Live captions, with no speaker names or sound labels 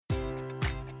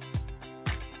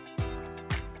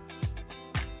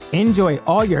Enjoy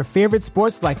all your favorite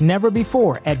sports like never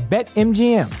before at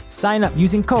BetMGM. Sign up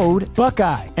using code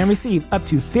Buckeye and receive up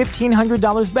to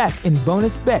 $1,500 back in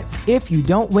bonus bets if you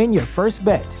don't win your first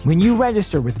bet. When you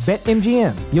register with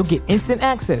BetMGM, you'll get instant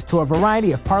access to a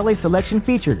variety of parlay selection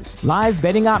features, live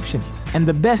betting options, and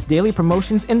the best daily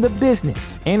promotions in the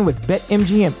business. And with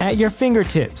BetMGM at your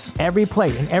fingertips, every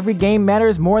play and every game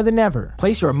matters more than ever.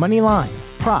 Place your money line,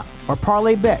 prop, or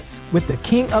parlay bets with the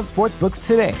king of sportsbooks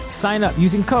today. Sign up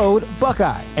using code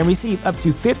Buckeye and receive up to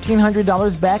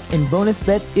 $1,500 back in bonus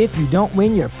bets if you don't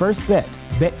win your first bet.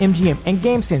 BetMGM and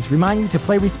GameSense remind you to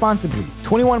play responsibly.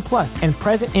 21 plus and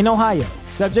present in Ohio,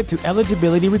 subject to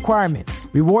eligibility requirements.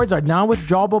 Rewards are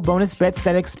non-withdrawable bonus bets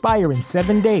that expire in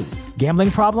 7 days. Gambling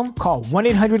problem? Call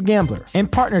 1-800-GAMBLER. In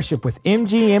partnership with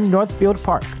MGM Northfield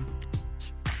Park.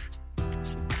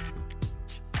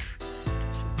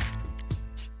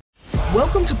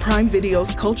 Welcome to Prime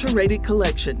Video's Culture-Rated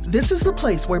Collection. This is the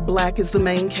place where Black is the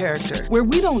main character, where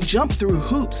we don't jump through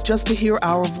hoops just to hear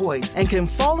our voice, and can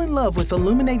fall in love with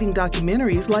illuminating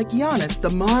documentaries like Giannis, The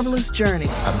Marvelous Journey.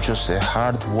 I'm just a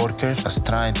hard worker that's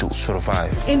trying to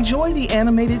survive. Enjoy the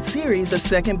animated series, The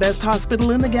Second Best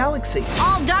Hospital in the Galaxy.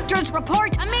 All doctors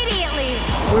report immediately!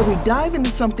 Where we dive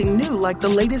into something new like the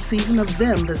latest season of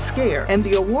Them, The Scare, and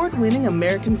the award-winning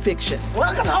American Fiction.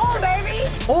 Welcome home, baby!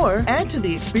 Or add to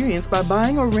the experience by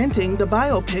buying or renting the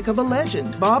biopic of a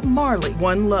legend, Bob Marley,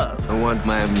 One Love. I want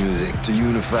my music to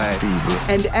unify people.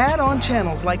 And add on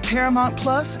channels like Paramount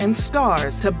Plus and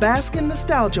Stars to bask in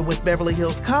nostalgia with Beverly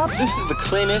Hills Cop. This is the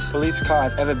cleanest police car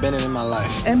I've ever been in my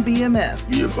life. And BMF.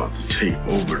 You're about to take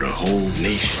over the whole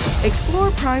nation.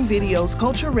 Explore Prime Video's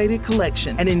Culture-Rated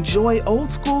Collection and enjoy old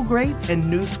school greats and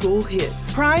new school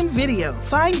hits. Prime Video.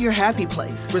 Find your happy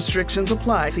place. Restrictions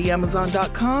apply. See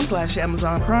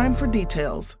Amazon.com/Amazon Prime for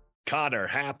details. Connor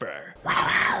Happer.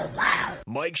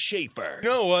 Mike Schaefer. You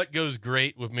know what goes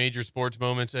great with major sports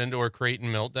moments and or Creighton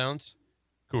meltdowns?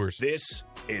 Coors. This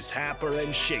is Happer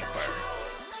and Schaefer.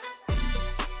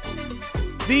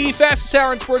 The fastest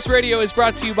hour in sports radio is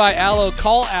brought to you by Allo.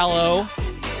 Call Allo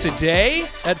today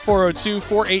at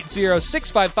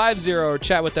 402-480-6550 or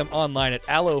chat with them online at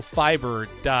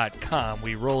allofiber.com.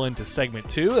 We roll into segment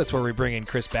 2. That's where we bring in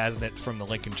Chris Basnett from the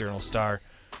Lincoln Journal-Star.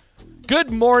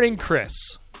 Good morning,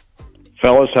 Chris.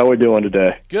 Fellas, how we doing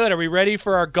today? Good. Are we ready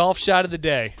for our golf shot of the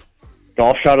day?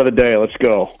 Golf shot of the day. Let's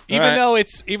go. Even though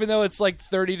it's like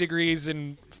 30 degrees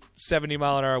and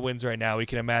 70-mile-an-hour winds right now, we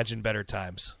can imagine better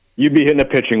times. You'd be hitting a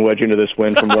pitching wedge into this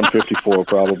wind from 154,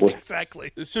 probably.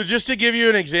 Exactly. So just to give you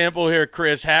an example here,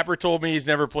 Chris, Happer told me he's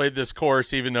never played this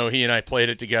course, even though he and I played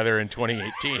it together in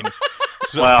 2018.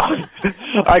 So, well,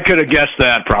 I could have guessed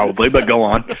that probably, but go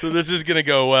on. So this is going to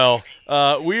go well.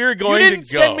 We are going to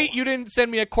go. You didn't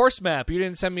send me a course map. You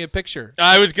didn't send me a picture.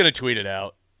 I was going to tweet it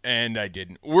out, and I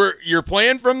didn't. You're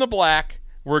playing from the black.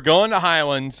 We're going to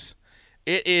Highlands.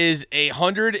 It is a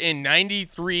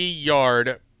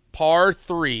 193-yard par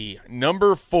 3,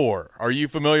 number 4. Are you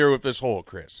familiar with this hole,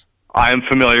 Chris? I am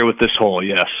familiar with this hole,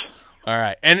 yes. All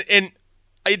right. And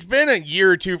it's been a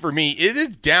year or two for me. It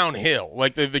is downhill.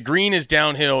 Like the green is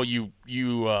downhill. You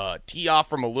tee off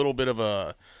from a little bit of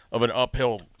an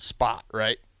uphill spot,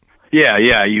 right?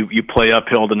 Yeah. You play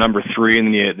uphill to number 3,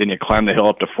 and then you climb the hill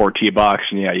up to 4 tee box,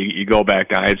 and you go back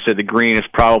down. I'd say the green is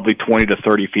probably 20 to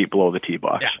 30 feet below the tee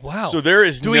box. Yeah. Wow. So there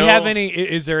is. We have any?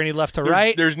 Is there any left to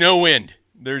right? There's no wind.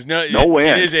 There's no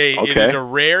wind. It is a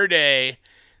rare day.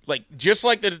 Just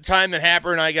like the time that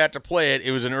Happer and I got to play it,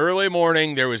 it was an early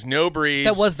morning. There was no breeze.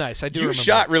 That was nice. I do remember. You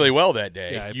shot really well that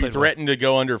day. Yeah, you threatened to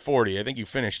go under 40. I think you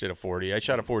finished at a 40. I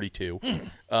shot a 42.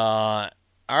 All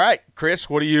right, Chris,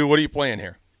 what are you playing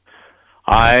here?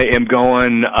 I am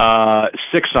going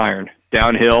 6-iron,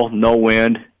 downhill, no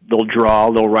wind. They'll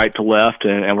draw, they'll right to left,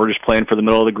 and we're just playing for the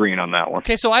middle of the green on that one.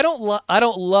 Okay, so I don't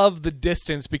love the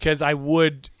distance because I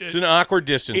would. It's an awkward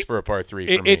distance for a par 3.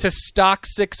 For me. It's a stock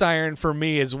 6-iron for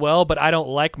me as well, but I don't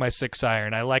like my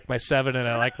 6-iron. I like my 7 and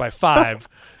I like my 5.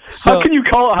 So,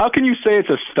 how can you say it's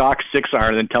a stock 6-iron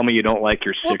and then tell me you don't like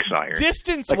your 6-iron?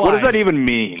 Distance-wise. What does that even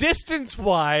mean?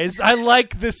 Distance-wise, I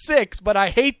like the 6, but I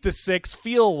hate the 6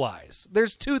 feel-wise.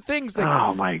 There's two things that.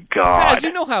 Oh my God! As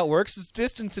you know how it works, it's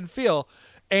distance and feel.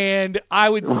 And I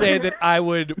would say that I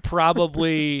would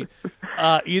probably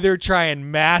either try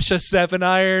and mash a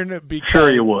 7-iron.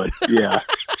 Sure you would, yeah.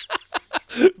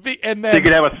 And then you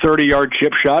could have a 30-yard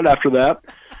chip shot after that.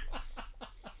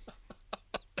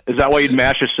 Is that why you'd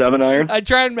mash a 7-iron? I'd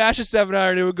try and mash a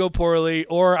 7-iron. It would go poorly.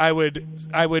 Or I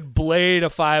would blade a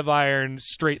 5-iron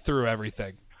straight through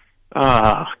everything.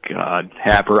 Oh, God,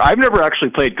 Happer. I've never actually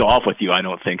played golf with you, I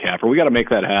don't think, Happer. We got to make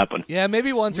that happen. Yeah,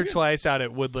 maybe once or twice out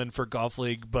at Woodland for Golf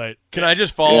League, but... Can I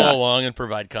just follow along and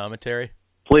provide commentary?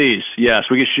 Please, yes.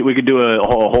 We could do a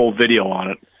whole video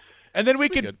on it. And then we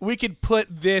could put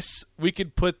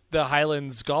the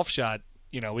Highlands golf shot,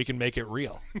 we can make it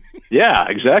real. Yeah,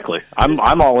 exactly. I'm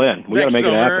all in. We got to make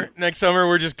it happen. Next summer,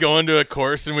 we're just going to a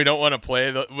course and we don't want to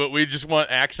play, but we just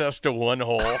want access to one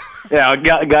hole. Yeah,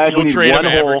 guys, we need trade one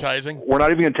hole. advertising. We're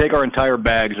not even going to take our entire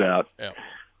bags out. Yeah.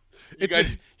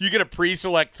 You get to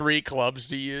pre-select 3 clubs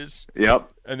to use.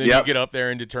 Yep. And then you get up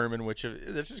there and determine which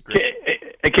of this is great.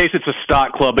 In case it's a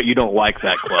stock club, but you don't like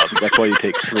that club, that's why you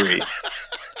take 3.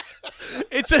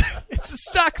 It's a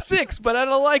stock 6, but I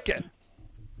don't like it.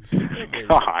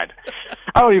 God,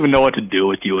 I don't even know what to do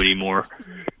with you anymore.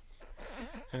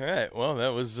 All right, well,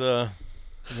 that was what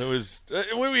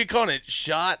are we calling it?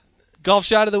 Golf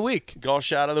shot of the week. Golf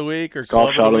shot of the week or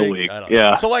golf shot of the week? I don't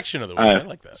know. Selection of the week. I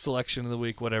like that. Selection of the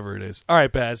week, whatever it is. All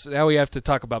right, Baz. Now we have to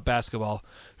talk about basketball.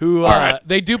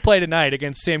 They do play tonight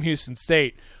against Sam Houston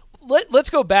State. Let's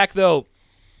go back though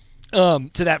to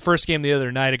that first game the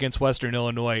other night against Western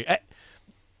Illinois.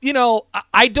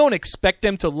 I don't expect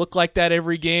them to look like that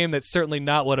every game. That's certainly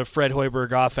not what a Fred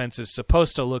Hoiberg offense is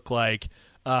supposed to look like.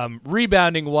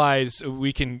 Rebounding-wise,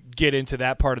 we can get into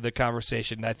that part of the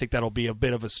conversation. I think that'll be a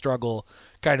bit of a struggle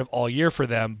kind of all year for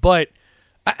them. But,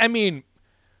 I mean,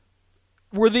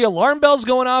 were the alarm bells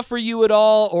going off for you at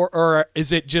all, or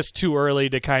is it just too early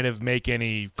to kind of make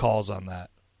any calls on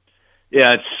that?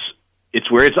 Yeah,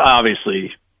 it's weird. It's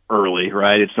obviously early,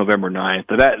 right? It's November 9th.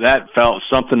 But that felt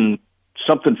something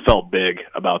felt big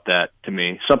about that to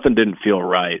me. Something didn't feel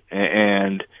right.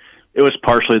 And it was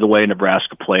partially the way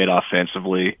Nebraska played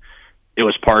offensively. It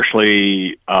was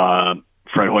partially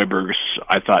Fred Hoiberg's,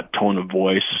 I thought, tone of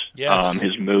voice,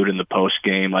 his mood in the post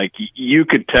game. Like you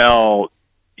could tell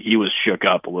he was shook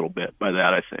up a little bit by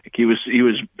that. I think he was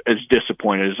as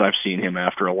disappointed as I've seen him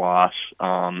after a loss.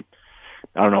 I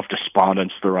don't know if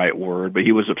despondent's the right word, but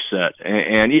he was upset.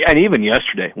 And even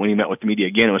yesterday when he met with the media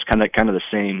again, it was kind of the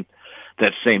same.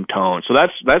 That same tone. So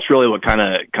that's really what kind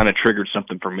of triggered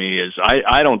something for me. Is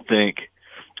I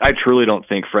truly don't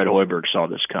think Fred Hoiberg saw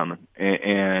this coming,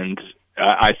 and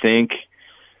I think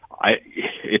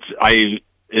this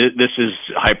is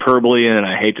hyperbole, and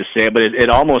I hate to say it, but it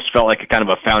almost felt like a kind of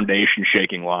a foundation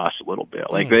shaking loss a little bit.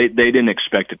 Like they didn't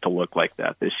expect it to look like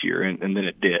that this year, and then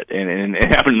it did, and it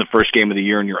happened in the first game of the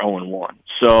year, and you're 0-1.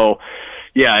 So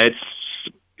yeah,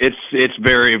 It's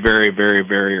very, very, very,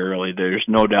 very early. There's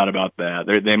no doubt about that.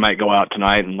 They might go out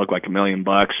tonight and look like $1 million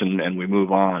and we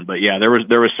move on. But yeah, there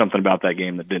was something about that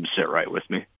game that didn't sit right with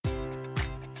me.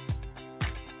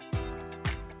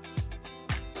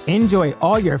 Enjoy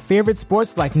all your favorite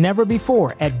sports like never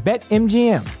before at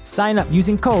BetMGM. Sign up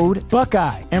using code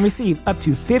Buckeye and receive up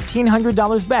to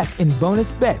 $1,500 back in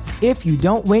bonus bets if you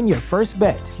don't win your first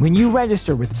bet. When you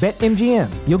register with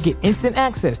BetMGM, you'll get instant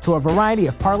access to a variety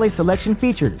of parlay selection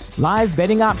features, live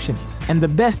betting options, and the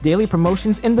best daily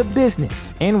promotions in the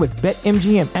business. And with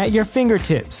BetMGM at your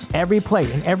fingertips, every play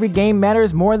and every game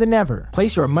matters more than ever.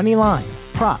 Place your money line,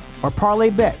 prop, or parlay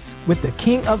bets with the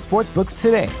king of sportsbooks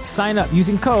today. Sign up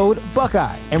using code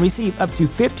Buckeye and receive up to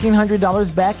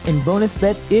 $1,500 back in bonus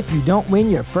bets if you don't win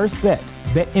your first bet.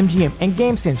 BetMGM and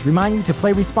GameSense remind you to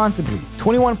play responsibly.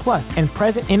 21 plus and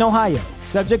present in Ohio,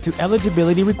 subject to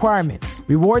eligibility requirements.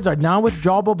 Rewards are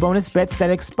non-withdrawable bonus bets that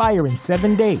expire in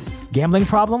 7 days. Gambling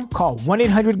problem? Call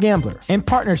 1-800-GAMBLER in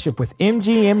partnership with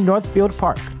MGM Northfield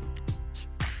Park.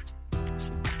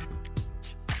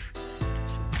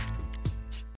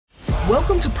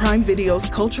 Welcome to Prime Video's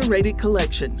culture-rated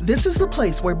collection. This is the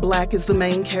place where Black is the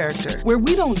main character, where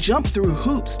we don't jump through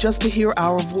hoops just to hear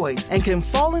our voice, and can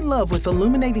fall in love with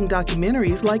illuminating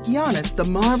documentaries like Giannis, The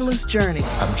Marvelous Journey.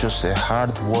 I'm just a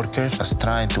hard worker that's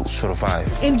trying to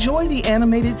survive. Enjoy the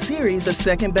animated series, The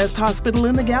Second Best Hospital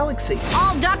in the Galaxy.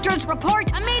 All doctors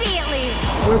report immediately.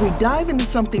 Where we dive into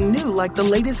something new like the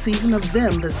latest season of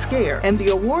Them, The Scare, and the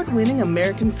award-winning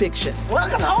American Fiction.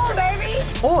 Welcome home, baby!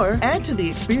 Or add to the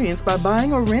experience by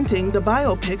buying or renting the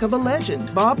biopic of a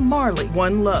legend, Bob Marley,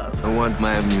 One Love. I want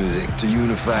my music to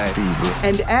unify people.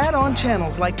 And add on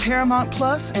channels like Paramount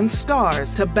Plus and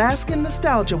Stars to bask in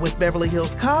nostalgia with Beverly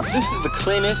Hills Cop. This is the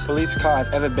cleanest police car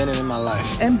I've ever been in my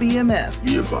life. And BMF.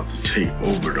 You're about to take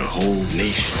over the whole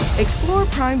nation. Explore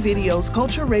Prime Video's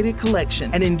culture-rated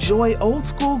collection and enjoy old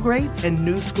school greats and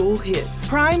new school hits.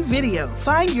 Prime Video.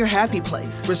 Find your happy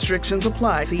place. Restrictions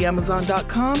apply. See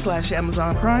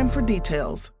Amazon.com/Amazon Prime for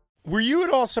details. Were you at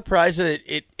all surprised that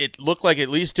it looked like, at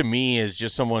least to me as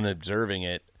just someone observing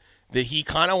it, that he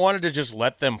kind of wanted to just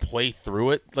let them play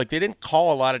through it. Like, they didn't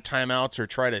call a lot of timeouts or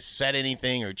try to set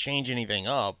anything or change anything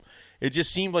up. It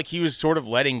just seemed like he was sort of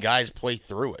letting guys play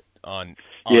through it on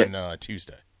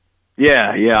Tuesday.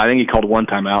 Yeah. I think he called one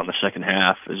timeout in the second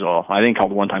half is all. I think he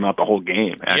called one timeout the whole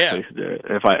game, actually,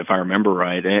 if I remember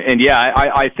right. And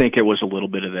I think it was a little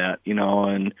bit of that,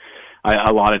 and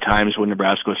a lot of times when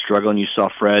Nebraska was struggling, you saw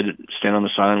Fred stand on the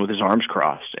sideline with his arms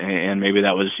crossed, and maybe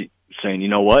that was saying, you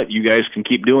know what, you guys can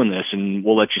keep doing this, and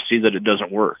we'll let you see that it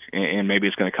doesn't work, and maybe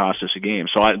it's going to cost us a game.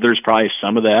 So there's probably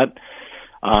some of that.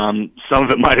 Some of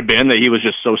it might have been that he was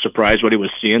just so surprised what he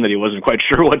was seeing that he wasn't quite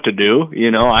sure what to do.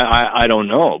 I don't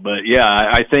know. But,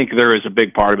 I think there is a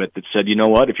big part of it that said, you know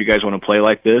what, if you guys want to play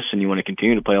like this and you want to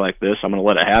continue to play like this, I'm going to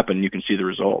let it happen, and you can see the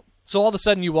result. So all of a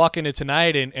sudden you walk into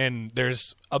tonight and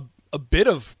there's a bit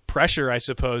of pressure, I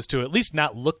suppose, to at least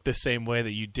not look the same way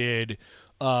that you did.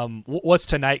 What's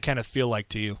tonight kind of feel like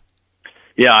to you?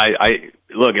 Yeah, I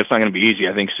look, it's not going to be easy.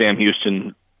 I think Sam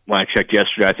Houston, when I checked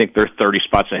yesterday, I think they're 30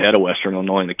 spots ahead of Western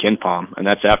Illinois in the KenPom, and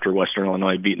that's after Western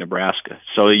Illinois beat Nebraska.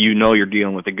 So you're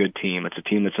dealing with a good team. It's a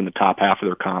team that's in the top half of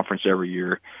their conference every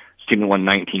year. It's a team that won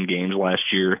 19 games last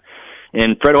year.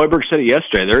 And Fred Hoiberg said it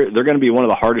yesterday. They're going to be one of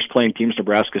the hardest playing teams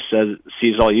Nebraska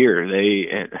sees all year.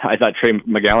 I thought Trey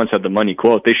McGowan said the money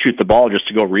quote. They shoot the ball just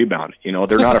to go rebound.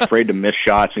 They're not afraid to miss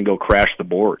shots and go crash the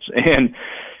boards. And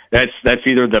that's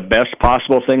either the best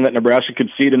possible thing that Nebraska could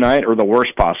see tonight or the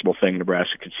worst possible thing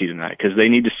Nebraska could see tonight, because they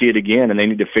need to see it again and they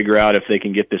need to figure out if they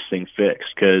can get this thing fixed.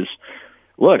 Because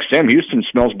look, Sam Houston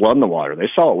smells blood in the water. They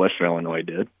saw what Western Illinois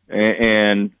did,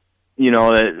 and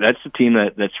that's a team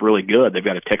that's really good. They've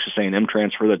got a Texas A&M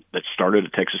transfer that started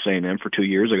at Texas A&M for 2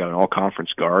 years. They got an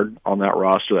all-conference guard on that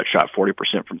roster that shot 40%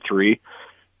 from three.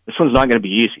 This one's not going to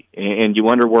be easy, and you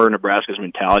wonder where Nebraska's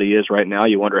mentality is right now.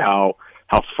 You wonder how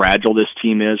fragile this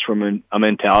team is from a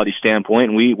mentality standpoint,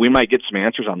 and we might get some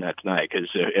answers on that tonight, because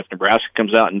if Nebraska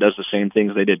comes out and does the same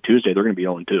things they did Tuesday, they're going to be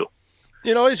 0-2.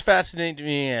 It always fascinates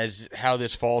me as how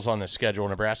this falls on the schedule.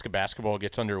 Nebraska basketball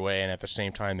gets underway, and at the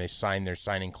same time they sign their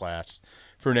signing class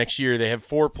for next year. They have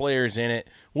 4 players in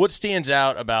it. What stands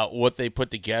out about what they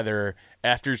put together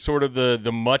after sort of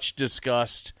the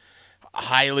much-discussed,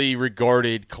 highly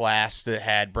regarded class that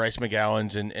had Bryce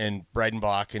McGowans and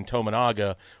Breidenbach and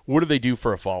Tominaga? What do they do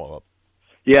for a follow-up?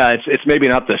 Yeah, it's maybe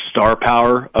not the star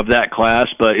power of that class,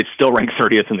 but it's still ranked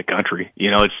 30th in the country.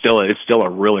 It's still a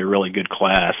really, really good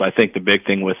class. I think the big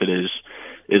thing with it is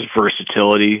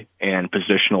versatility and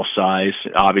positional size.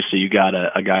 Obviously, you got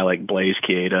a guy like Blaze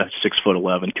Chieda,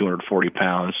 6'11", 240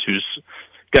 pounds, who's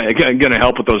going to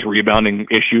help with those rebounding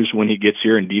issues when he gets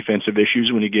here and defensive issues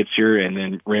when he gets here. And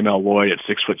then Ramel Lloyd at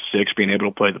 6'6", being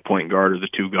able to play the point guard or the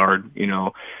two guard.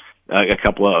 A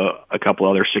couple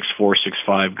other 6'4",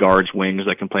 6'5" guards, wings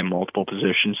that can play multiple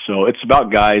positions. So it's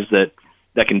about guys that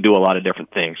can do a lot of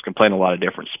different things, can play in a lot of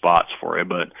different spots for you.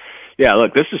 But yeah,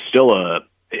 look, this is still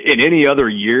in any other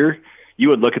year, you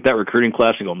would look at that recruiting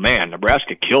class and go, man,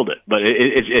 Nebraska killed it. But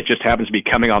it just happens to be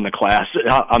coming on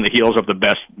the heels of the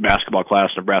best basketball class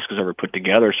Nebraska's ever put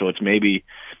together. So it's maybe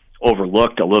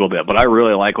overlooked a little bit, but I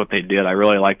really like what they did. I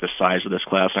really like the size of this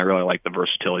class, and I really like the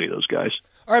versatility of those guys.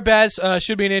 All right, Baz,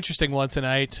 should be an interesting one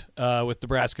tonight with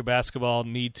Nebraska basketball.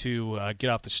 Need to get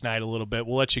off the schneid a little bit.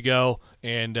 We'll let you go,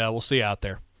 and we'll see you out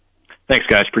there. Thanks,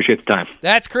 guys. Appreciate the time.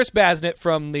 That's Chris Basnett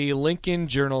from the Lincoln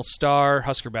Journal-Star.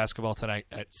 Husker basketball tonight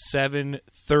at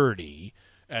 7:30,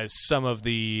 as some of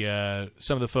the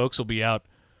folks will be out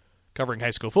covering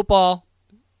high school football,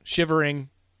 shivering.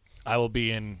 I will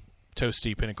be in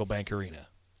toasty Pinnacle Bank Arena.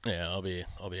 Yeah, I'll be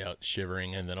out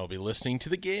shivering, and then I'll be listening to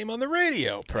the game on the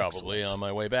radio probably on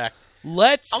my way back. I'm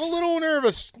a little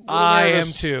nervous. I am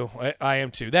too.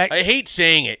 I hate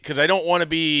saying it because I don't want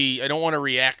to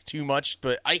react too much,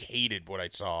 but I hated what I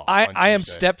saw. I am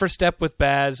step for step with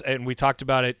Baz, and we talked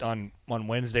about it on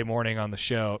Wednesday morning on the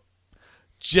show.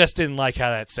 Just didn't like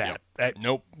how that sat.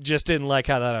 Nope. Just didn't like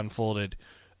how that unfolded.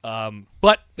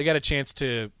 But they got a chance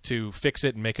to fix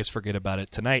it and make us forget about it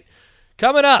tonight.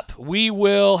 Coming up, we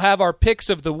will have our picks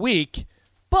of the week,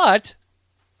 but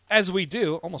as we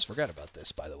do, almost forgot about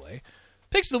this, by the way.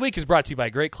 Picks of the week is brought to you by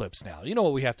Great Clips now. You know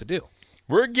what we have to do.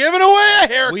 We're giving away a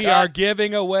haircut. We are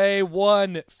giving away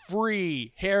one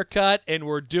free haircut, and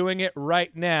we're doing it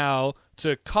right now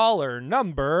to caller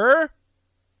number,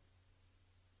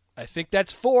 I think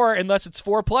that's 4, unless it's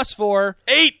 4 plus 4.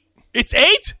 8. It's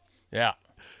 8? Yeah.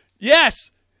 Yes.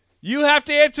 You have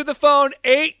to answer the phone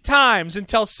 8 times and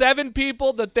tell 7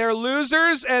 people that they're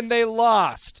losers and they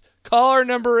lost. Caller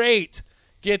number 8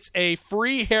 gets a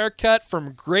free haircut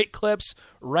from Great Clips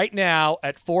right now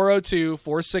at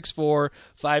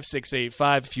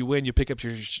 402-464-5685. If you win, you pick up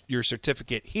your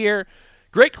certificate here.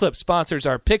 Great Clip sponsors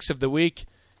our picks of the week,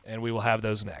 and we will have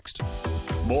those next.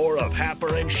 More of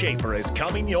Happer and Schaefer is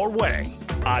coming your way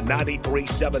on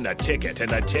 93.7 The Ticket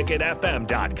and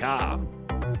theticketfm.com.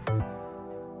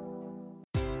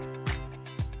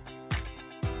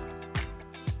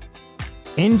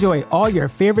 Enjoy all your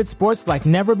favorite sports like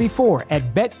never before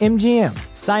at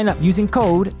BetMGM. Sign up using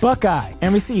code Buckeye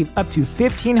and receive up to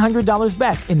 $1,500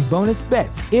 back in bonus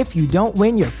bets if you don't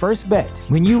win your first bet.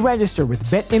 When you register with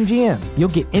BetMGM, you'll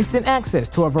get instant access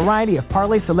to a variety of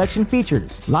parlay selection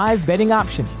features, live betting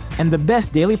options, and the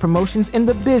best daily promotions in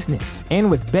the business.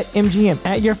 And with BetMGM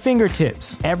at your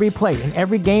fingertips, every play and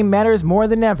every game matters more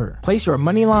than ever. Place your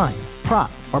money line,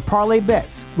 prop, or parlay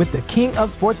bets with the king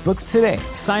of sportsbooks today.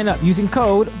 Sign up using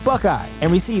code Buckeye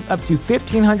and receive up to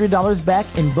 $1,500 back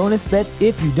in bonus bets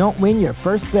if you don't win your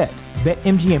first bet.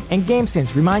 BetMGM and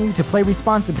GameSense remind you to play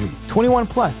responsibly. 21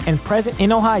 plus and present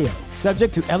in Ohio,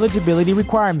 subject to eligibility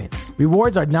requirements.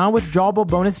 Rewards are non-withdrawable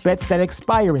bonus bets that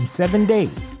expire in 7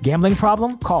 days. Gambling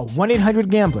problem? Call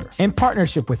 1-800-GAMBLER in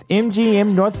partnership with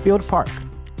MGM Northfield Park.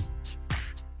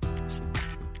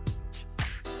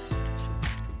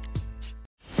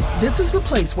 This is the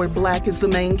place where Black is the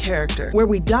main character, where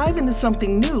we dive into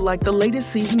something new like the latest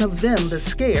season of Them, The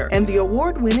Scare, and the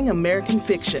award-winning American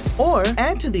Fiction. Or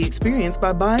add to the experience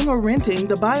by buying or renting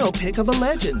the biopic of a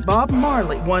legend, Bob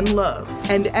Marley, One Love.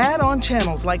 And add on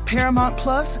channels like Paramount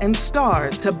Plus and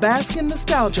Stars to bask in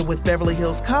nostalgia with Beverly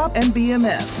Hills Cop and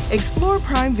BMF. Explore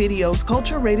Prime Video's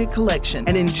culture-rated collection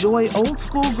and enjoy old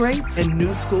school greats and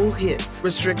new school hits.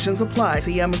 Restrictions apply.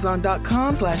 See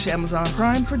Amazon.com/Amazon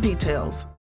Prime for details.